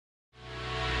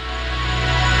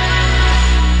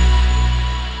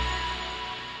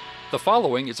The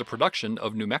following is a production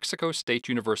of New Mexico State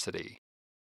University.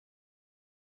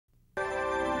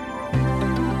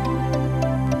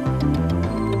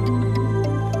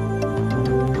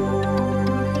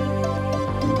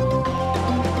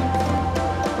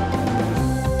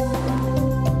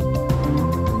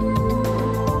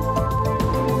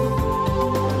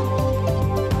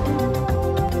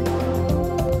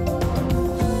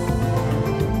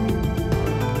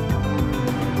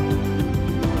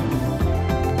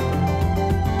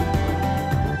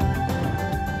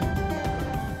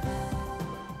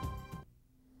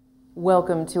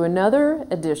 Welcome to another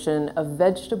edition of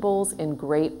Vegetables in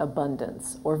Great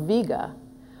Abundance, or VIGA.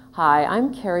 Hi,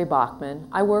 I'm Carrie Bachman.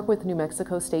 I work with New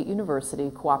Mexico State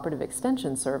University Cooperative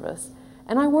Extension Service,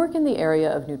 and I work in the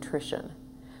area of nutrition.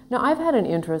 Now, I've had an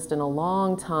interest in a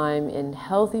long time in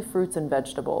healthy fruits and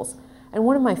vegetables, and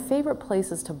one of my favorite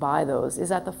places to buy those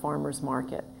is at the farmer's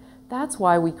market. That's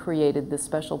why we created this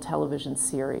special television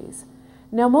series.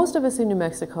 Now, most of us in New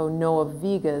Mexico know of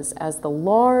vigas as the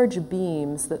large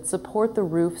beams that support the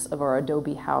roofs of our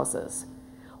adobe houses.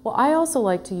 Well, I also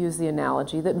like to use the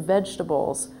analogy that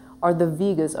vegetables are the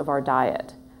vigas of our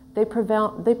diet. They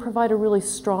provide a really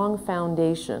strong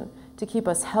foundation to keep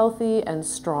us healthy and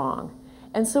strong.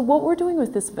 And so what we're doing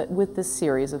with this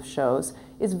series of shows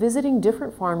is visiting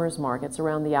different farmers markets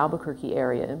around the Albuquerque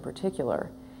area in particular.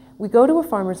 We go to a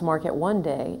farmer's market one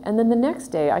day, and then the next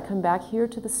day I come back here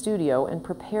to the studio and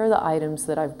prepare the items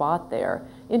that I've bought there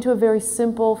into a very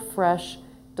simple, fresh,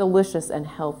 delicious, and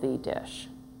healthy dish.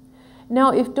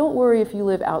 Now, don't worry if you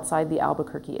live outside the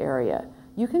Albuquerque area.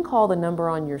 You can call the number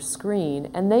on your screen,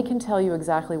 and they can tell you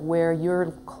exactly where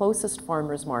your closest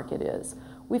farmer's market is.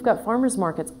 We've got farmers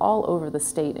markets all over the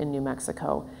state in New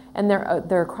Mexico, and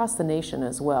they're across the nation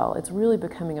as well. It's really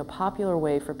becoming a popular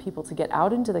way for people to get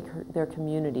out into their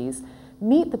communities,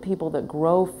 meet the people that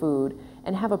grow food,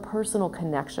 and have a personal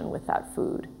connection with that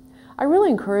food. I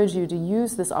really encourage you to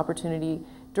use this opportunity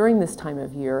during this time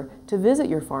of year to visit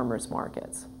your farmers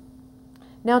markets.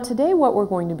 Now, today what we're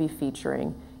going to be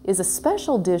featuring is a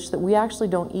special dish that we actually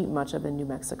don't eat much of in New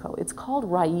Mexico. It's called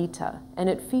raita, and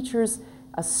it features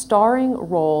a starring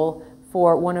role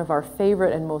for one of our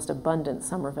favorite and most abundant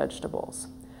summer vegetables.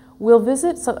 We'll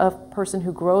visit a person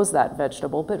who grows that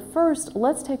vegetable, but first,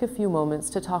 let's take a few moments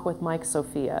to talk with Mike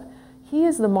Sophia. He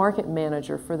is the market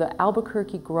manager for the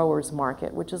Albuquerque Growers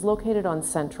Market, which is located on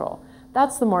Central.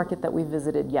 That's the market that we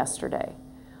visited yesterday.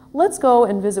 Let's go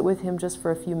and visit with him just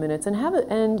for a few minutes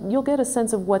and you'll get a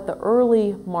sense of what the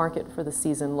early market for the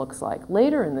season looks like.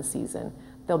 Later in the season,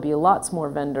 there'll be lots more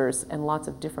vendors and lots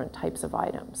of different types of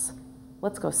items.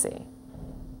 Let's go see.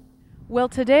 Well,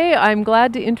 today I'm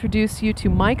glad to introduce you to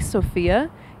Mike Sophia.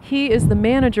 He is the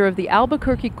manager of the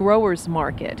Albuquerque Growers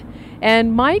Market.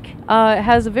 And Mike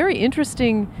has a very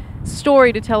interesting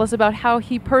story to tell us about how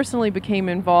he personally became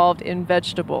involved in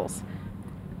vegetables.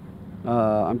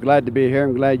 I'm glad to be here.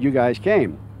 I'm glad you guys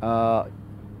came. I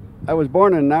was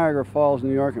born in Niagara Falls,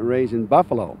 New York, and raised in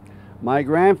Buffalo. My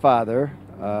grandfather,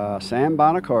 Sam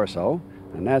Bonacorso,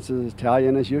 and that's as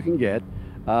Italian as you can get,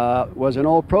 was an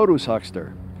old produce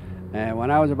huckster. And when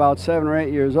I was about 7 or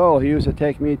 8 years old, he used to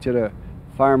take me to the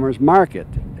farmer's market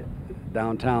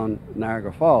downtown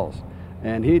Niagara Falls.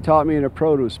 And he taught me the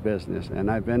produce business, and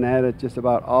I've been at it just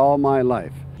about all my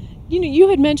life. You know, you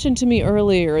had mentioned to me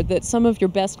earlier that some of your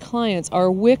best clients are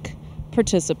WIC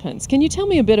participants. Can you tell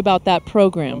me a bit about that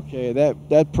program? Okay,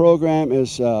 that program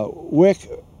is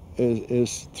WIC.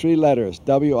 Is 3 letters,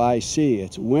 W-I-C.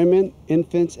 It's women,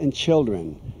 infants, and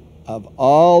children. Of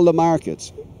all the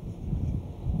markets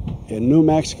in New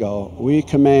Mexico, we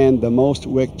command the most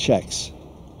WIC checks,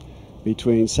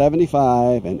 between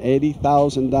 $75,000 and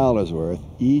 $80,000 worth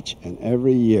each and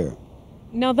every year.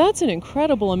 Now that's an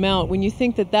incredible amount when you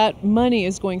think that that money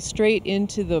is going straight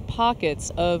into the pockets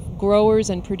of growers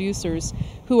and producers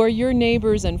who are your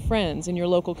neighbors and friends in your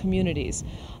local communities.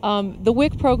 The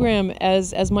WIC program,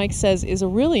 as Mike says, is a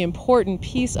really important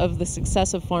piece of the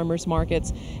success of farmers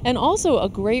markets, and also a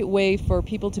great way for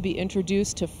people to be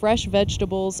introduced to fresh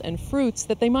vegetables and fruits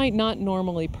that they might not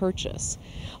normally purchase.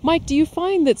 Mike, do you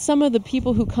find that some of the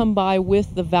people who come by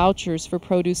with the vouchers for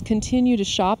produce continue to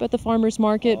shop at the farmers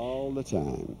market? All the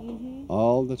time.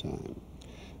 All the time.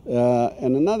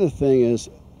 And another thing is,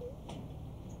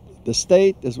 the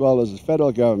state as well as the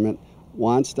federal government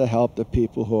wants to help the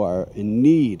people who are in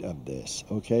need of this,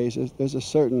 okay? So there's a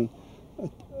certain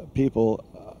people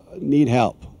need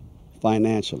help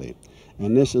financially,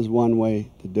 and this is one way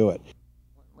to do it.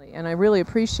 And I really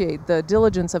appreciate the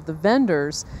diligence of the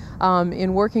vendors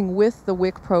in working with the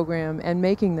WIC program and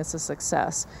making this a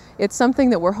success. It's something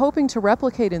that we're hoping to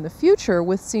replicate in the future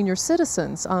with senior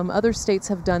citizens. Other states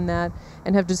have done that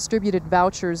and have distributed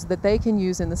vouchers that they can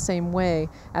use in the same way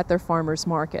at their farmers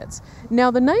markets.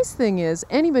 Now the nice thing is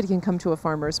anybody can come to a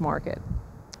farmers market.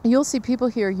 You'll see people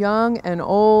here young and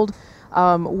old,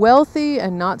 wealthy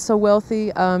and not so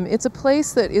wealthy. It's a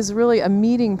place that is really a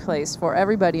meeting place for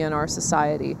everybody in our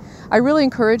society. I really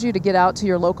encourage you to get out to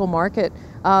your local market.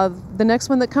 The next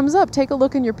one that comes up, take a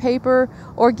look in your paper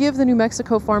or give the New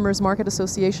Mexico Farmers Market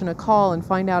Association a call and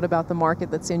find out about the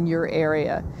market that's in your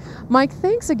area. Mike,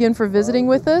 thanks again for visiting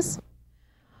with us.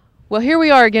 Well, here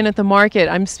we are again at the market.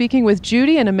 I'm speaking with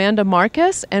Judy and Amanda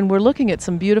Marquez, and we're looking at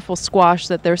some beautiful squash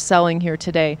that they're selling here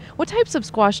today. What types of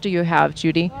squash do you have,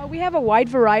 Judy? We have a wide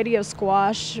variety of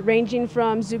squash, ranging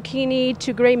from zucchini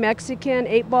to gray Mexican,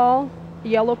 8-ball,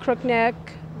 yellow crookneck,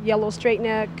 yellow straight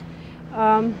neck.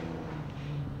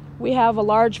 We have a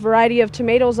large variety of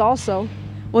tomatoes also.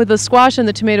 Well, the squash and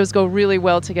the tomatoes go really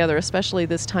well together, especially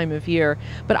this time of year.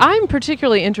 But I'm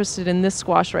particularly interested in this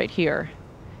squash right here.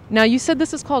 Now, you said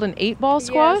this is called an 8-ball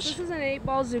squash? Yes, this is an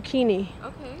 8-ball zucchini.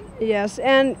 Okay. Yes,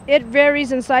 and it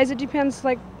varies in size. It depends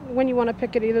like when you want to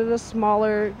pick it, either the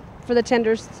smaller for the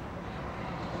tender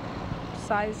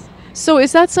size. So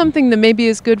is that something that maybe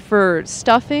is good for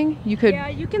stuffing? You could. Yeah,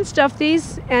 you can stuff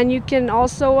these, and you can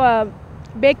also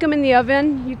bake them in the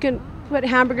oven. You can put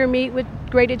hamburger meat with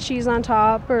grated cheese on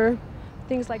top or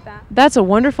things like that. That's a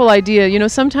wonderful idea. You know,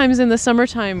 sometimes in the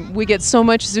summertime we get so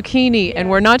much zucchini and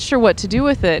we're not sure what to do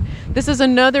with it. This is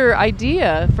another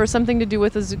idea for something to do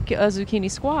with a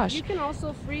zucchini squash. You can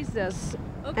also freeze this,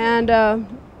 and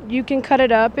you can cut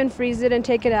it up and freeze it and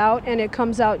take it out, and it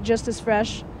comes out just as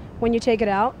fresh when you take it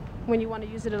out, when you want to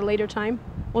use it at a later time.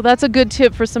 Well, that's a good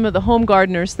tip for some of the home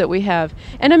gardeners that we have.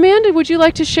 And Amanda, would you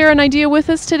like to share an idea with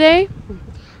us today?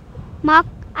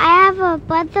 I have a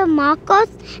brother, Marcos,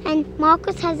 and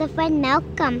Marcos has a friend,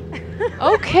 Malcolm.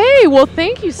 Okay, well,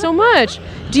 thank you so much.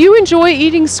 Do you enjoy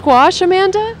eating squash,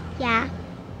 Amanda? Yeah.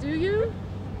 Do you?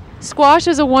 Squash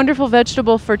is a wonderful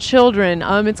vegetable for children.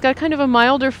 It's got kind of a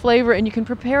milder flavor, and you can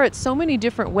prepare it so many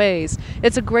different ways.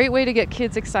 It's a great way to get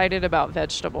kids excited about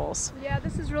vegetables. Yeah,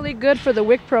 this is really good for the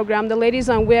WIC program. The ladies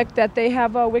on WIC, that they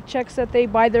have WIC checks that they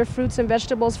buy their fruits and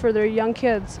vegetables for their young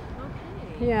kids.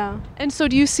 Yeah. And so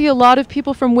do you see a lot of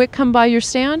people from WIC come by your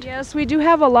stand? Yes, we do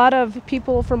have a lot of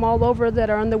people from all over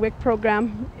that are on the WIC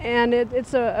program, and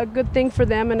it's a good thing for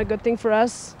them and a good thing for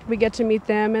us. We get to meet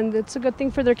them, and it's a good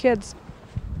thing for their kids.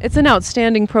 It's an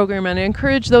outstanding program, and I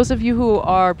encourage those of you who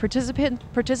are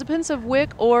participants of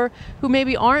WIC or who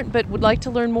maybe aren't but would like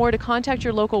to learn more to contact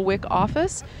your local WIC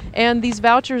office. And these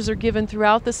vouchers are given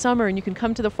throughout the summer, and you can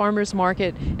come to the farmers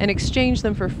market and exchange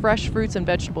them for fresh fruits and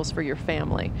vegetables for your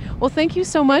family. Well, thank you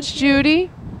so much, Judy.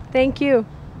 Thank you.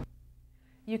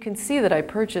 You can see that I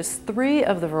purchased 3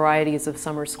 of the varieties of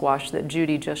summer squash that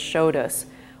Judy just showed us.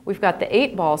 We've got the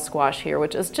 8-ball squash here,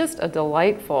 which is just a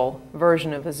delightful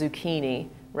version of a zucchini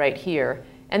right here.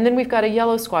 And then we've got a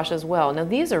yellow squash as well. Now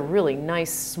these are really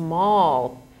nice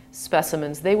small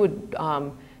specimens. They would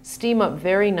steam up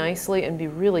very nicely and be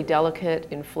really delicate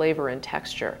in flavor and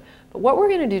texture. But what we're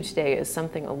going to do today is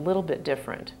something a little bit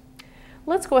different.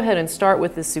 Let's go ahead and start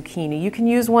with the zucchini. You can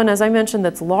use one, as I mentioned,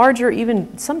 that's larger.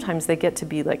 Even sometimes they get to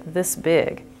be like this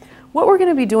big. What we're going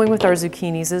to be doing with our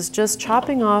zucchinis is just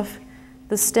chopping off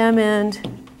the stem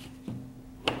end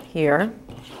here,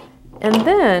 and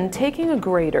then taking a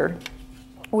grater.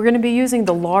 We're going to be using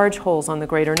the large holes on the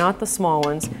grater, not the small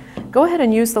ones. Go ahead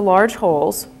and use the large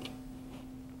holes,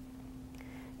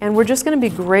 and we're just going to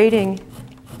be grating.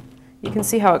 You can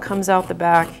see how it comes out the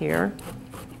back here.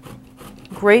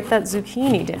 Grate that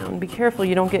zucchini down. Be careful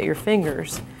you don't get your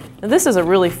fingers. Now this is a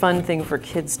really fun thing for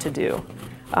kids to do.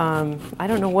 I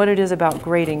don't know what it is about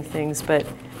grating things, but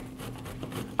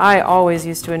I always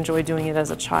used to enjoy doing it as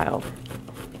a child.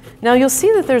 Now you'll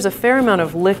see that there's a fair amount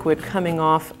of liquid coming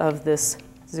off of this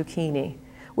zucchini,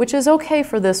 which is okay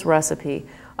for this recipe.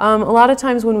 A lot of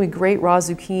times when we grate raw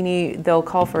zucchini, they'll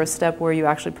call for a step where you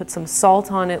actually put some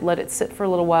salt on it, let it sit for a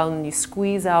little while, and then you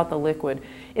squeeze out the liquid.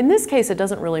 In this case, it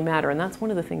doesn't really matter, and that's one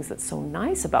of the things that's so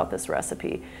nice about this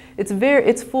recipe.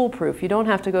 It's foolproof. You don't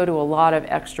have to go to a lot of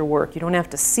extra work. You don't have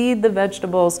to seed the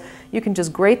vegetables. You can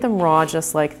just grate them raw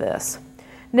just like this.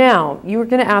 Now, you were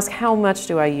going to ask, how much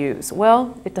do I use?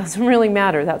 Well, it doesn't really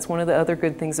matter. That's one of the other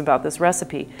good things about this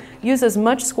recipe. Use as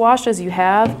much squash as you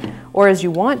have or as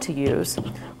you want to use.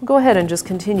 We'll go ahead and just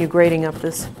continue grating up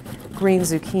this green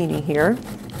zucchini here.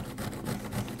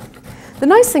 The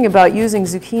nice thing about using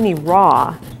zucchini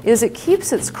raw is it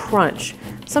keeps its crunch.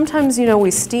 Sometimes, you know,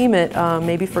 we steam it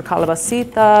maybe for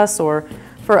calabacitas or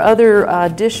for other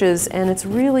dishes, and it's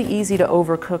really easy to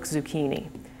overcook zucchini.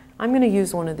 I'm going to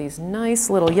use one of these nice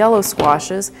little yellow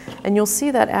squashes, and you'll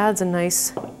see that adds a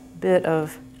nice bit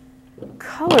of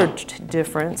color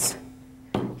difference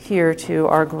here to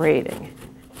our grating.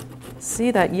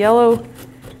 See, that yellow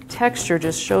texture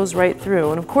just shows right through.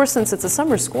 And of course, since it's a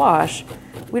summer squash,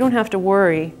 we don't have to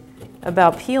worry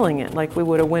about peeling it like we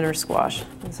would a winter squash.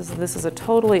 This is a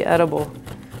totally edible,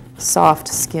 soft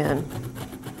skin.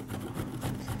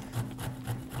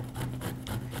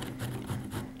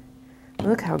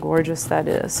 Look how gorgeous that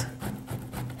is.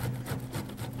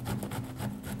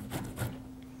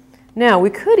 Now, we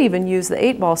could even use the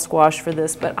 8-ball squash for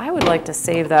this, but I would like to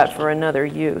save that for another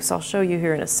use. I'll show you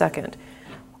here in a second.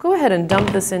 Go ahead and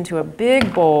dump this into a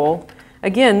big bowl.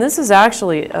 Again, this is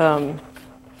actually,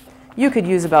 you could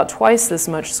use about twice this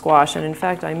much squash, and in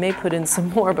fact, I may put in some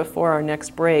more before our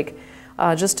next break,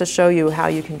 just to show you how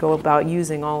you can go about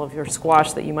using all of your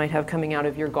squash that you might have coming out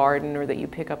of your garden or that you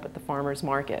pick up at the farmer's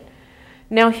market.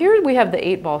 Now here we have the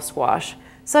 8-ball squash,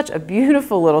 such a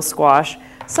beautiful little squash.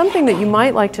 Something that you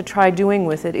might like to try doing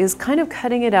with it is kind of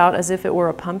cutting it out as if it were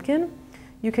a pumpkin.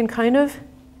 You can kind of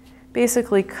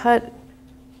basically cut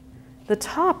the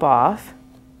top off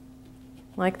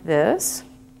like this.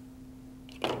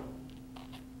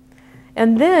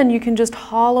 And then you can just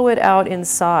hollow it out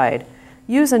inside.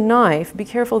 Use a knife. Be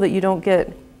careful that you don't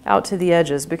get out to the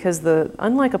edges because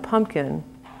unlike a pumpkin,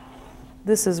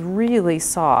 this is really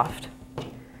soft.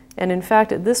 And in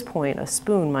fact, at this point, a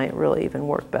spoon might really even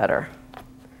work better.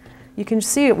 You can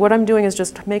see what I'm doing is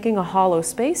just making a hollow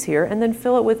space here and then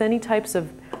fill it with any types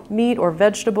of meat or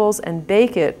vegetables and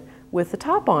bake it with the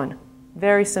top on.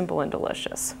 Very simple and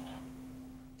delicious.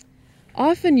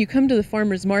 Often you come to the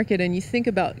farmer's market and you think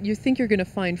you're going to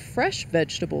find fresh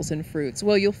vegetables and fruits.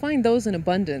 Well, you'll find those in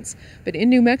abundance, but in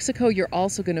New Mexico you're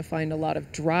also going to find a lot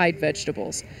of dried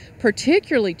vegetables,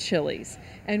 particularly chilies.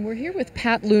 And we're here with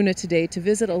Pat Luna today to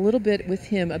visit a little bit with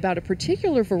him about a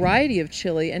particular variety of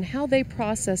chili and how they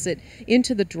process it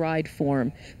into the dried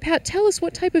form. Pat, tell us,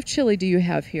 what type of chili do you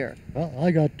have here? Well,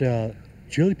 I got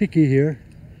chili piquin here.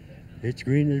 It's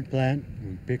green in the plant.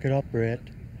 We pick it up red.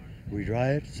 We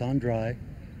dry it, sun dry.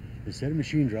 Instead of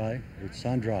machine dry, it's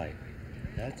sun dry.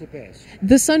 That's the best.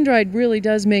 The sun dried really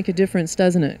does make a difference,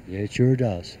 doesn't it? Yeah, it sure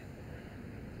does.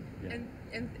 Yeah.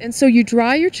 And so you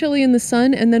dry your chili in the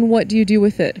sun, and then what do you do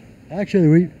with it?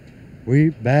 Actually, we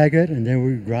bag it and then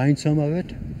we grind some of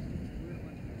it.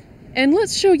 And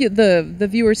let's show you the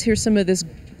viewers here some of this.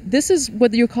 This is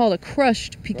what you call a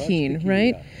crushed piquin,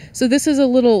 right? Yeah. So this is a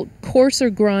little coarser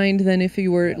grind than if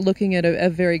you were looking at a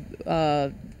very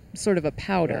sort of a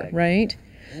powder, right?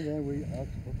 And then we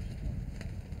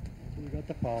got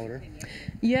the powder.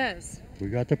 Yes. We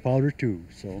got the powder too,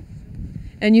 so.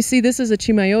 And you see this is a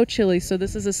Chimayo chili, so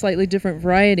this is a slightly different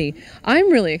variety. I'm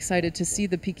really excited to see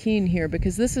the piquin here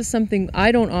because this is something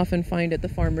I don't often find at the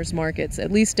farmers markets,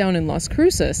 at least down in Las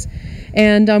Cruces.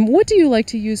 And what do you like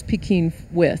to use piquin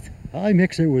with? I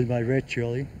mix it with my red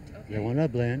chili, the one I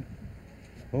blend.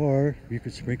 Or you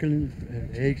could sprinkle in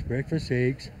eggs, breakfast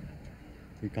eggs.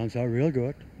 It comes out real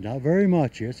good. Not very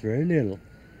much, it's very little.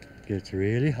 It gets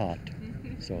really hot.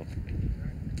 So.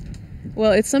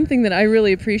 Well, it's something that I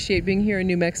really appreciate being here in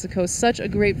New Mexico. Such a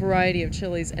great variety of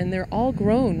chilies, and they're all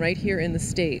grown right here in the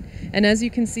state. And as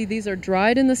you can see, these are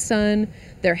dried in the sun.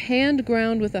 They're hand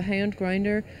ground with a hand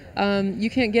grinder. You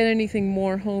can't get anything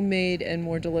more homemade and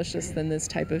more delicious than this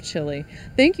type of chili.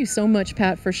 Thank you so much,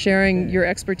 Pat, for sharing your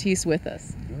expertise with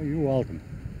us. Oh, you're welcome.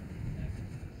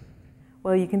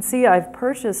 Well, you can see I've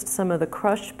purchased some of the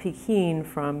crushed piquin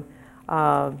from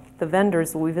the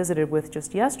vendors that we visited with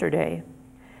just yesterday.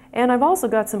 And I've also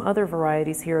got some other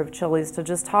varieties here of chilies to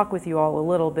just talk with you all a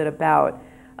little bit about.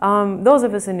 Those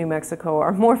of us in New Mexico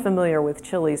are more familiar with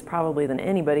chilies probably than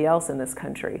anybody else in this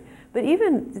country. But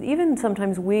even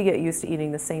sometimes we get used to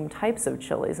eating the same types of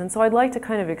chilies. And so I'd like to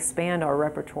kind of expand our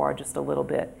repertoire just a little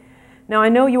bit. Now, I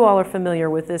know you all are familiar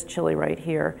with this chili right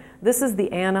here. This is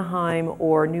the Anaheim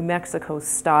or New Mexico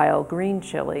style green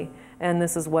chili. And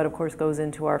this is what, of course, goes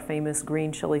into our famous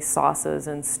green chili sauces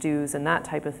and stews and that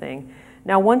type of thing.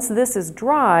 Now, once this is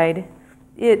dried,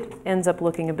 it ends up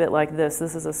looking a bit like this.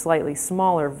 This is a slightly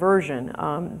smaller version,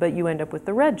 but you end up with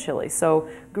the red chili. So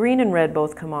green and red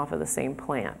both come off of the same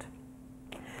plant.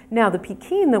 Now, the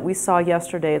piquin that we saw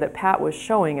yesterday that Pat was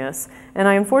showing us, and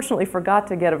I unfortunately forgot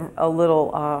to get a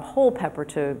little whole pepper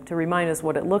to remind us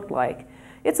what it looked like.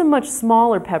 It's a much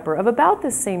smaller pepper of about the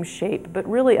same shape, but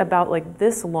really about like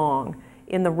this long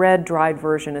in the red dried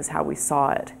version is how we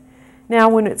saw it. Now,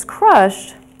 when it's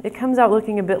crushed, it comes out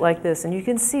looking a bit like this. And you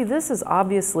can see this is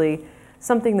obviously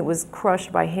something that was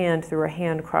crushed by hand through a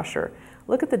hand crusher.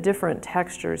 Look at the different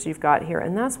textures you've got here.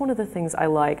 And that's one of the things I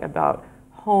like about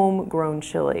homegrown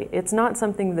chili. It's not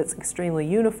something that's extremely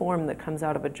uniform that comes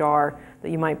out of a jar that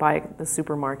you might buy at the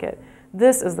supermarket.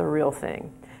 This is the real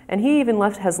thing. And he even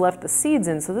has left the seeds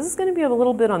in, so this is going to be a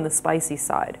little bit on the spicy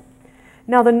side.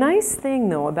 Now the nice thing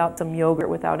though about some yogurt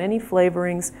without any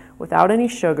flavorings, without any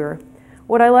sugar,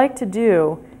 what I like to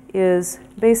do is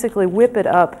basically whip it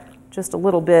up just a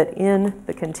little bit in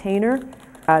the container,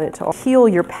 add it to heal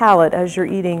your palate as you're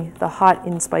eating the hot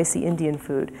and spicy Indian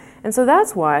food. And so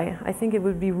that's why I think it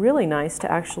would be really nice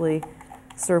to actually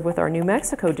serve with our New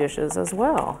Mexico dishes as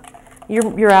well.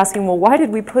 You're asking, well, why did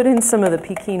we put in some of the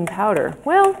Pekin powder?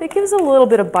 Well, it gives a little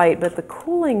bit of bite, but the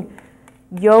cooling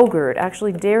yogurt,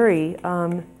 actually dairy,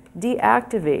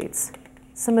 deactivates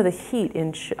some of the heat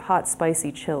in hot,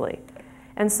 spicy chili.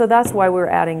 And so that's why we're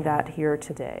adding that here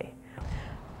today.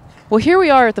 Well, here we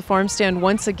are at the farm stand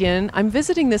once again. I'm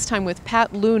visiting this time with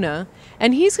Pat Luna,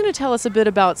 and he's going to tell us a bit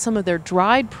about some of their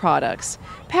dried products.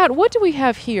 Pat, what do we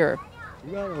have here?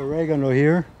 We got oregano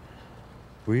here.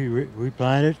 We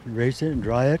plant it, raise it, and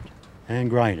dry it, and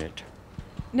grind it.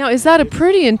 Now, is that a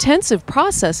pretty intensive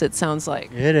process, it sounds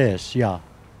like? It is, yeah.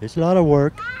 It's a lot of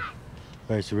work,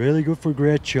 but it's really good for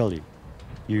great chili.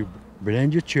 You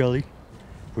blend your chili,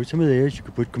 put some of this, you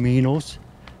could put caminos,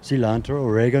 cilantro,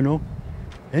 oregano,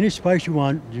 any spice you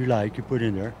like, you put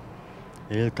in there.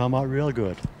 It'll come out real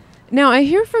good. Now, I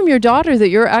hear from your daughter that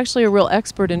you're actually a real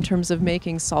expert in terms of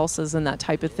making salsas and that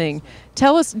type of thing.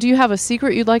 Tell us, do you have a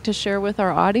secret you'd like to share with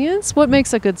our audience? What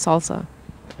makes a good salsa?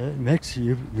 It makes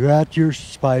you add your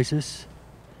spices,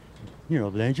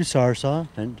 blend your salsa,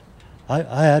 and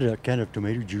I add a kind of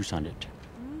tomato juice on it.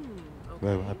 Okay.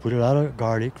 Well, I put a lot of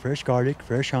garlic,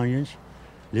 fresh onions,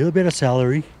 a little bit of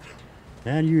celery,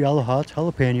 and your yellow hot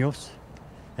jalapenos,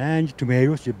 and your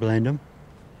tomatoes, you blend them,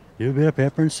 a little bit of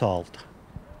pepper and salt.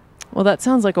 Well, that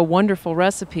sounds like a wonderful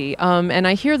recipe. And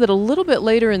I hear that a little bit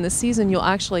later in the season, you'll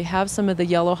actually have some of the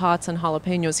yellow hots and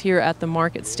jalapenos here at the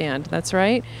market stand. That's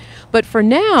right. But for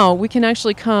now, we can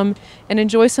actually come and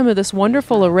enjoy some of this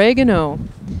wonderful oregano.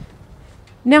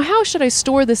 Now, how should I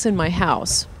store this in my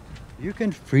house? You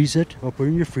can freeze it or put it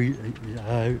in your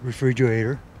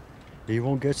refrigerator. It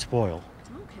won't get spoiled.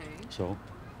 Okay. So.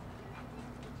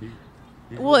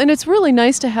 Well, and it's really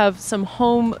nice to have some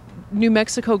home New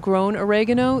Mexico grown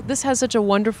oregano. This has such a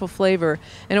wonderful flavor,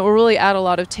 and it will really add a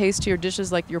lot of taste to your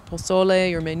dishes like your pozole,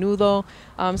 your menudo.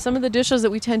 Some of the dishes that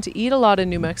we tend to eat a lot in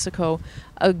New Mexico,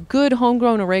 a good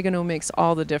homegrown oregano makes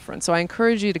all the difference. So I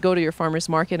encourage you to go to your farmer's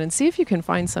market and see if you can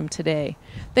find some today.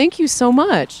 Thank you so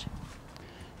much.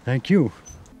 Thank you.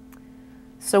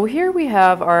 So here we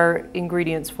have our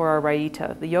ingredients for our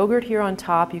raita. The yogurt here on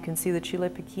top, you can see the chile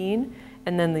piquin,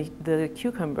 and then the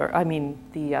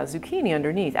zucchini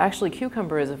underneath. Actually,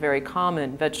 cucumber is a very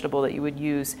common vegetable that you would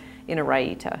use in a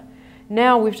raita.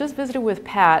 Now, we've just visited with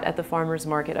Pat at the farmer's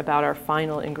market about our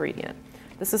final ingredient.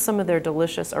 This is some of their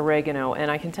delicious oregano, and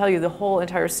I can tell you the whole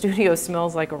entire studio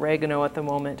smells like oregano at the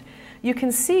moment. You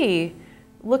can see,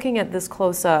 looking at this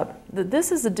close up, that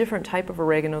this is a different type of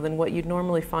oregano than what you'd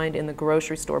normally find in the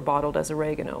grocery store bottled as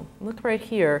oregano. Look right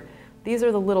here. These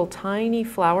are the little tiny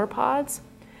flower pods.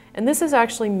 And this is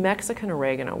actually Mexican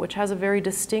oregano, which has a very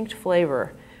distinct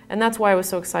flavor. And that's why I was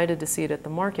so excited to see it at the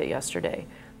market yesterday.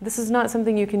 This is not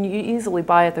something you can easily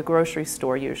buy at the grocery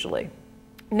store usually.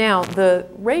 Now, the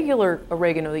regular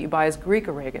oregano that you buy is Greek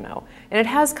oregano, and it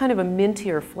has kind of a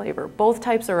mintier flavor. Both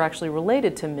types are actually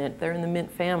related to mint. They're in the mint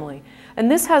family.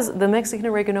 And the Mexican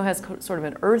oregano has sort of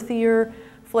an earthier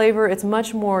flavor. It's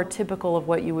much more typical of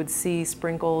what you would see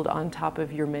sprinkled on top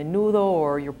of your menudo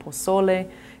or your pozole.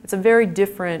 It's a very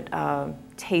different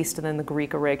taste than the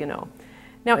Greek oregano.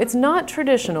 Now, it's not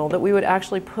traditional that we would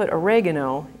actually put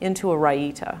oregano into a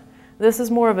raita. This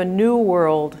is more of a new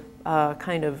world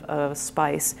kind of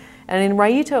spice. And in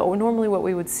raita, normally what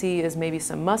we would see is maybe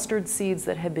some mustard seeds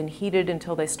that had been heated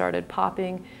until they started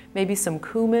popping, maybe some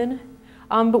cumin,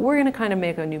 but we're going to kind of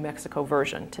make a New Mexico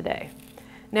version today.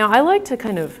 Now, I like to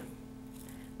kind of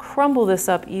crumble this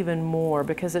up even more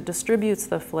because it distributes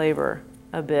the flavor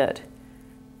a bit.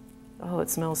 Oh, it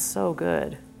smells so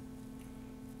good.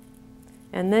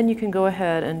 And then you can go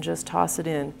ahead and just toss it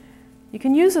in. You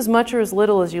can use as much or as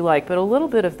little as you like, but a little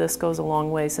bit of this goes a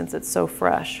long way since it's so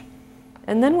fresh.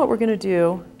 And then what we're going to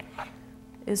do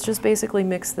is just basically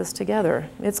mix this together.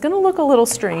 It's going to look a little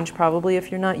strange probably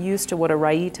if you're not used to what a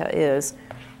raita is.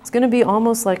 It's going to be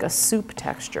almost like a soup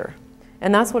texture,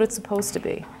 and that's what it's supposed to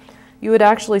be. You would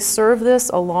actually serve this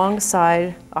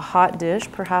alongside a hot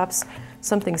dish, perhaps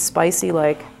something spicy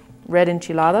like red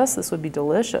enchiladas, this would be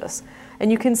delicious.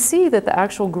 And you can see that the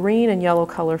actual green and yellow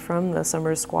color from the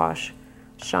summer squash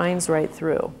shines right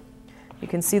through. You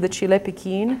can see the chile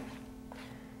piquin.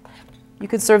 You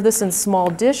could serve this in small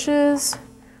dishes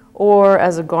or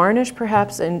as a garnish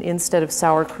perhaps instead of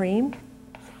sour cream.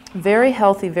 Very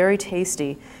healthy, very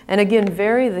tasty, and again,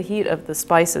 vary the heat of the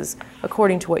spices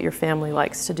according to what your family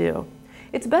likes to do.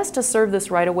 It's best to serve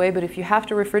this right away, but if you have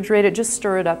to refrigerate it, just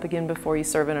stir it up again before you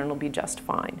serve it and it'll be just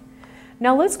fine.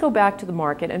 Now let's go back to the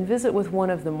market and visit with one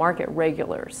of the market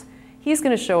regulars. He's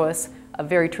going to show us a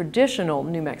very traditional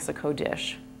New Mexico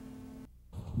dish.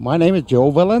 My name is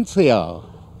Joe Valencia.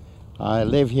 I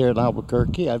live here in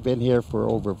Albuquerque. I've been here for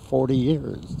over 40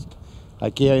 years. I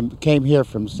came here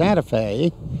from Santa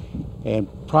Fe, and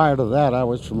prior to that I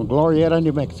was from Glorieta,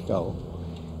 New Mexico.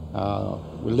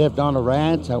 We lived on a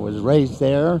ranch. I was raised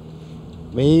there.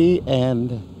 Me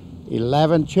and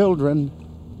 11 children,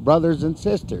 brothers and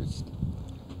sisters.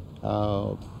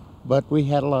 But we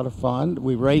had a lot of fun.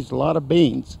 We raised a lot of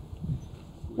beans.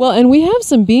 Well, and we have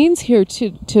some beans here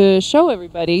to show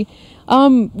everybody.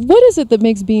 What is it that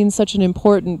makes beans such an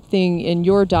important thing in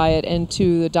your diet and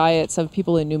to the diets of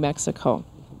people in New Mexico?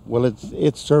 Well,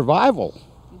 it's survival.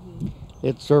 Mm-hmm.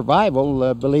 It's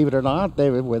survival, believe it or not.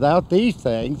 Without these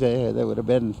things, there would have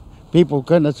been, people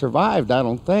couldn't have survived, I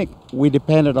don't think. We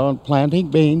depended on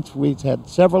planting beans. We had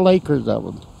several acres of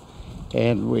them.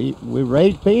 And we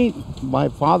raised beans. My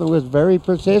father was very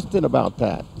persistent about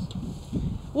that.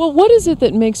 Well, what is it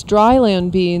that makes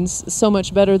dryland beans so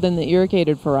much better than the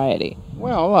irrigated variety?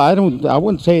 Well, I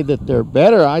wouldn't say that they're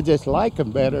better. I just like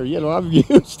them better. You know, I'm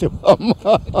used to them.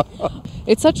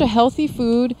 It's such a healthy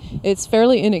food. It's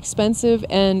fairly inexpensive,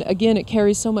 and again, it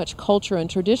carries so much culture and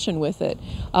tradition with it.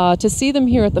 To see them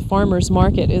here at the farmers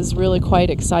market is really quite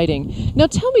exciting. Now,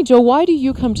 tell me, Joe, why do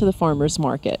you come to the farmers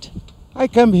market? I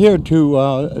come here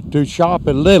to shop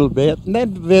a little bit and then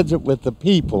visit with the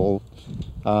people.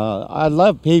 I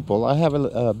love people. I have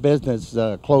a business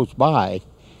close by,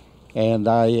 and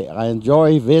I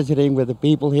enjoy visiting with the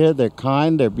people here. They're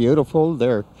kind, they're beautiful,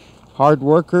 they're hard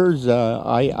workers.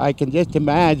 I can just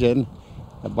imagine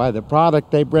by the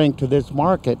product they bring to this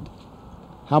market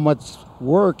how much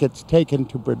work it's taken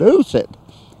to produce it.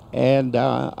 And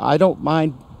I don't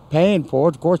mind paying for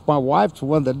it. Of course, my wife's the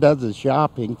one that does the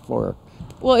shopping for.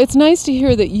 Well, it's nice to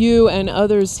hear that you and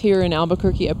others here in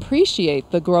Albuquerque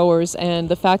appreciate the growers and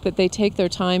the fact that they take their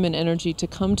time and energy to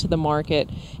come to the market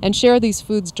and share these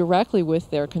foods directly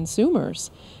with their consumers.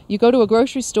 You go to a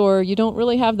grocery store, you don't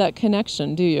really have that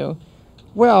connection, do you?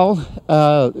 Well,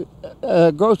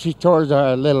 grocery stores are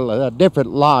a little different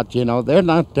lot, you know. They're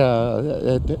not,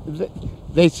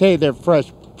 they say they're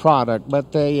fresh product,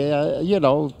 but they, you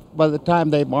know, by the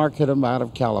time they market them out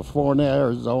of California,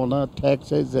 Arizona,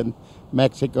 Texas, and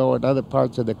Mexico and other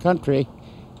parts of the country,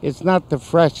 it's not the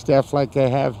fresh stuff like they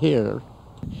have here.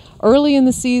 Early in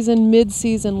the season,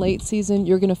 mid-season, late season,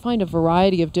 you're going to find a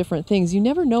variety of different things. You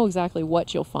never know exactly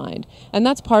what you'll find, and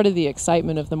that's part of the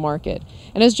excitement of the market.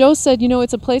 And as Joe said, you know,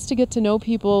 it's a place to get to know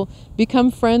people,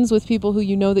 become friends with people who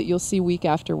you know that you'll see week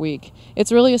after week.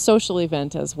 It's really a social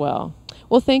event as well.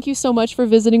 Well, thank you so much for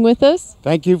visiting with us.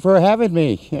 Thank you for having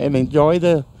me, and enjoy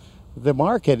the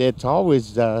market. It's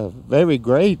always very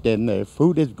great, and the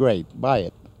food is great. Buy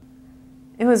it.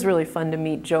 It was really fun to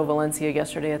meet Joe Valencia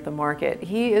yesterday at the market.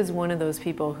 He is one of those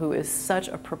people who is such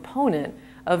a proponent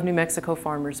of New Mexico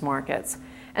farmers markets.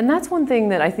 And that's one thing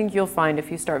that I think you'll find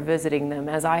if you start visiting them,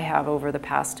 as I have over the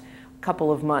past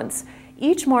couple of months.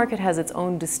 Each market has its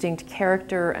own distinct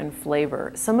character and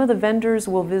flavor. Some of the vendors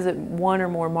will visit one or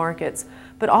more markets,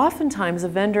 but oftentimes a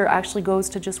vendor actually goes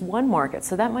to just one market.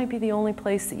 So that might be the only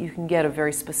place that you can get a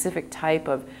very specific type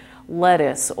of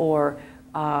lettuce or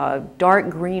dark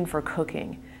green for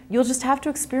cooking. You'll just have to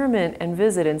experiment and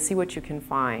visit and see what you can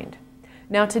find.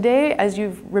 Now today, as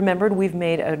you've remembered, we've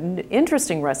made an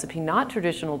interesting recipe, not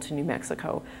traditional to New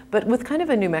Mexico, but with kind of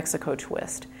a New Mexico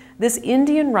twist. This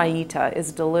Indian Raita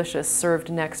is delicious,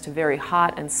 served next to very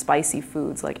hot and spicy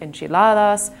foods like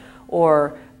enchiladas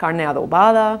or carne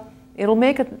adobada. It'll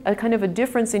make a kind of a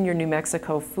difference in your New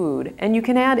Mexico food, and you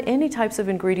can add any types of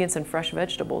ingredients and fresh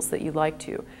vegetables that you'd like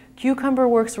to. Cucumber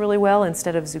works really well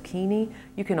instead of zucchini.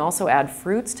 You can also add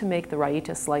fruits to make the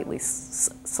raita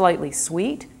slightly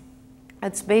sweet.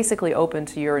 It's basically open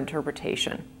to your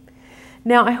interpretation.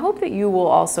 Now, I hope that you will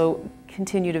also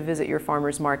continue to visit your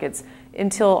farmers markets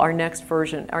until our next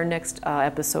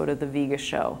episode of the VIGA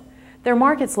Show. There are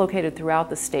markets located throughout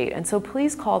the state, and so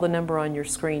please call the number on your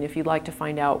screen if you'd like to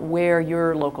find out where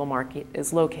your local market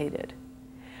is located.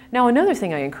 Now, another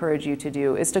thing I encourage you to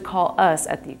do is to call us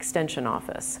at the Extension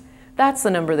office. That's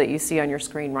the number that you see on your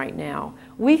screen right now.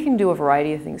 We can do a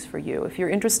variety of things for you. If you're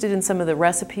interested in some of the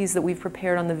recipes that we've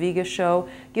prepared on the VIGA Show,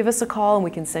 give us a call and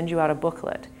we can send you out a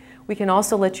booklet. We can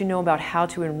also let you know about how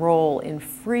to enroll in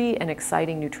free and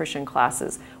exciting nutrition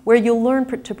classes where you'll learn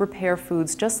to prepare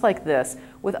foods just like this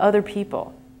with other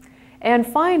people. And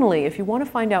finally, if you want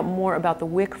to find out more about the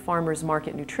WIC Farmers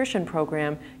Market Nutrition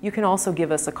Program, you can also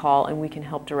give us a call and we can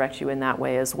help direct you in that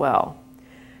way as well.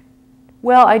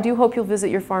 Well, I do hope you'll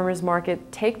visit your farmer's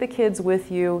market. Take the kids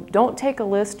with you. Don't take a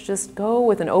list. Just go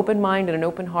with an open mind and an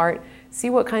open heart.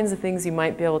 See what kinds of things you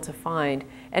might be able to find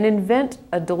and invent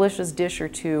a delicious dish or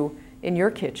two in your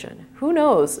kitchen. Who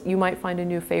knows, you might find a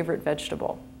new favorite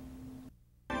vegetable.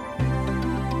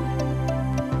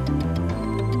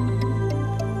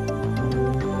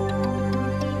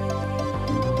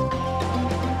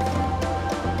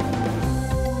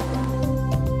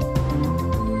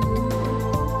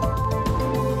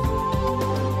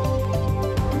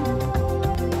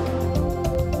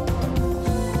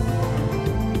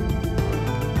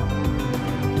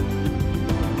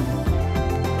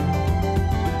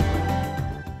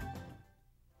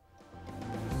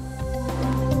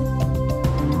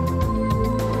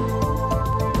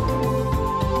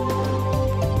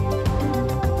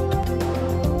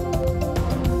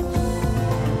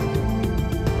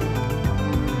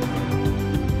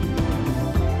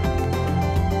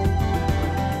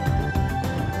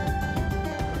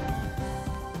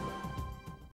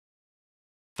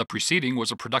 The preceding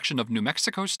was a production of New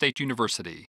Mexico State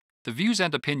University. The views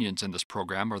and opinions in this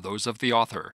program are those of the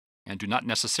author and do not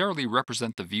necessarily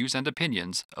represent the views and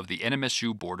opinions of the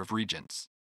NMSU Board of Regents.